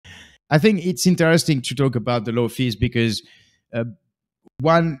I think it's interesting to talk about the low fees because uh,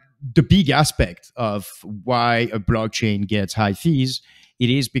 the big aspect of why a blockchain gets high fees, it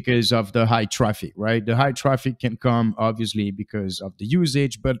is because of the high traffic, right? The high traffic can come obviously because of the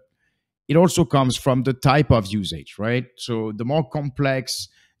usage, but it also comes from the type of usage, right? So the more complex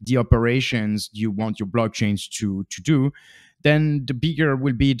the operations you want your blockchains to do, then the bigger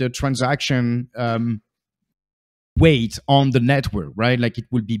will be the transaction weight on the network, right? Like it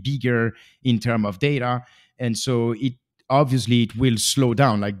will be bigger in terms of data. And so it obviously it will slow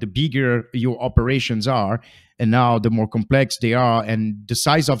down. Like the bigger your operations are, and now the more complex they are, and the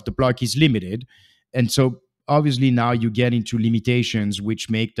size of the block is limited. And so obviously now you get into limitations which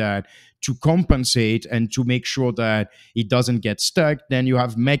make that to compensate and to make sure that it doesn't get stuck, then you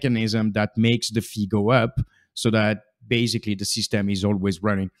have mechanism that makes the fee go up so that basically the system is always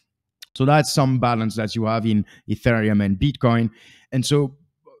running. So that's some balance that you have in Ethereum and Bitcoin. And so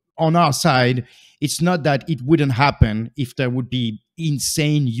on our side, it's not that it wouldn't happen if there would be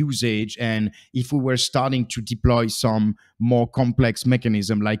insane usage and if we were starting to deploy some more complex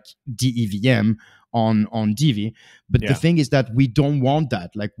mechanism like DEVM on Divi. But the thing is that we don't want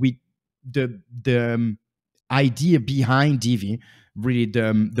that. Like the idea behind Divi, really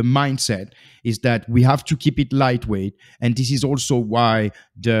the mindset is that we have to keep it lightweight, and this is also why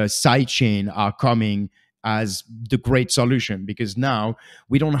the sidechain are coming as the great solution, because now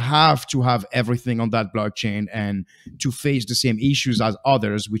we don't have to have everything on that blockchain and to face the same issues as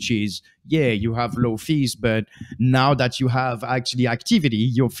others, which is, yeah, you have low fees, but now that you have actually activity,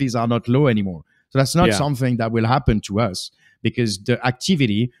 your fees are not low anymore. So that's not something that will happen to us, because the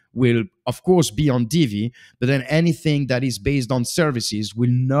activity will, of course, be on Divi, but then anything that is based on services will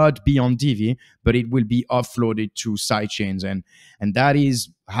not be on Divi, but it will be offloaded to sidechains. And that is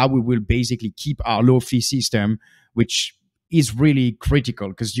how we will basically keep our low fee system, which is really critical,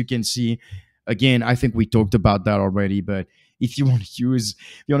 because you can see, again, I think we talked about that already, but if you want to use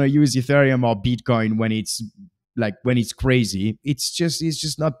Ethereum or Bitcoin when it's crazy, it's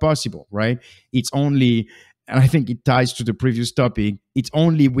just not possible, right? It's only, and I think it ties to the previous topic, it's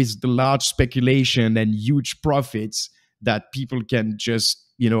only with the large speculation and huge profits that people can just,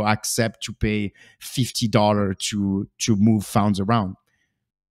 accept to pay $50 to move funds around.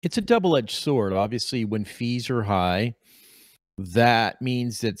 It's a double-edged sword. Obviously, when fees are high, that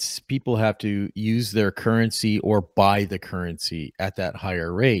means that people have to use their currency or buy the currency at that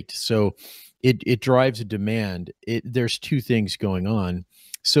higher rate. So it drives a demand. There's two things going on.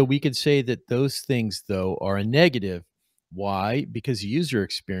 So we could say that those things, though, are a negative. Why? Because user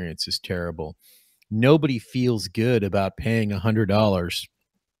experience is terrible. Nobody feels good about paying $100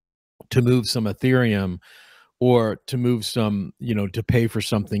 to move some Ethereum or to move some, to pay for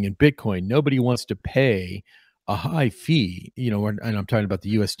something in Bitcoin. Nobody wants to pay a high fee, and I'm talking about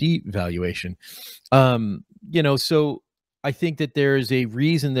the USD valuation. So I think that there is a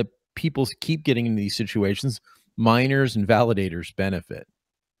reason that people keep getting into these situations. Miners and validators benefit.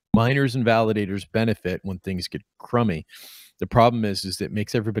 Miners and validators benefit when things get crummy. The problem is that it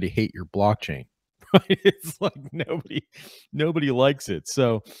makes everybody hate your blockchain. Right? It's like nobody likes it.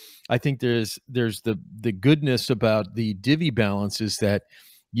 So I think there's the goodness about the Divi balance is that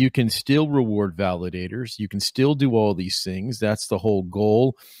you can still reward validators. You can still do all these things. That's the whole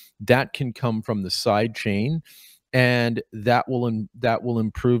goal. That can come from the side chain, and that will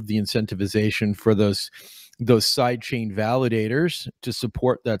improve the incentivization for those side chain validators to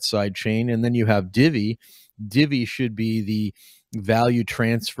support that side chain. And then you have Divi. Divi should be the value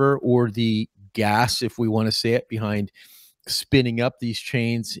transfer or the gas, if we want to say it, behind spinning up these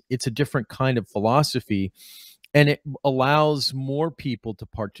chains. It's a different kind of philosophy, and it allows more people to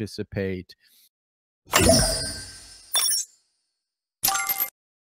participate.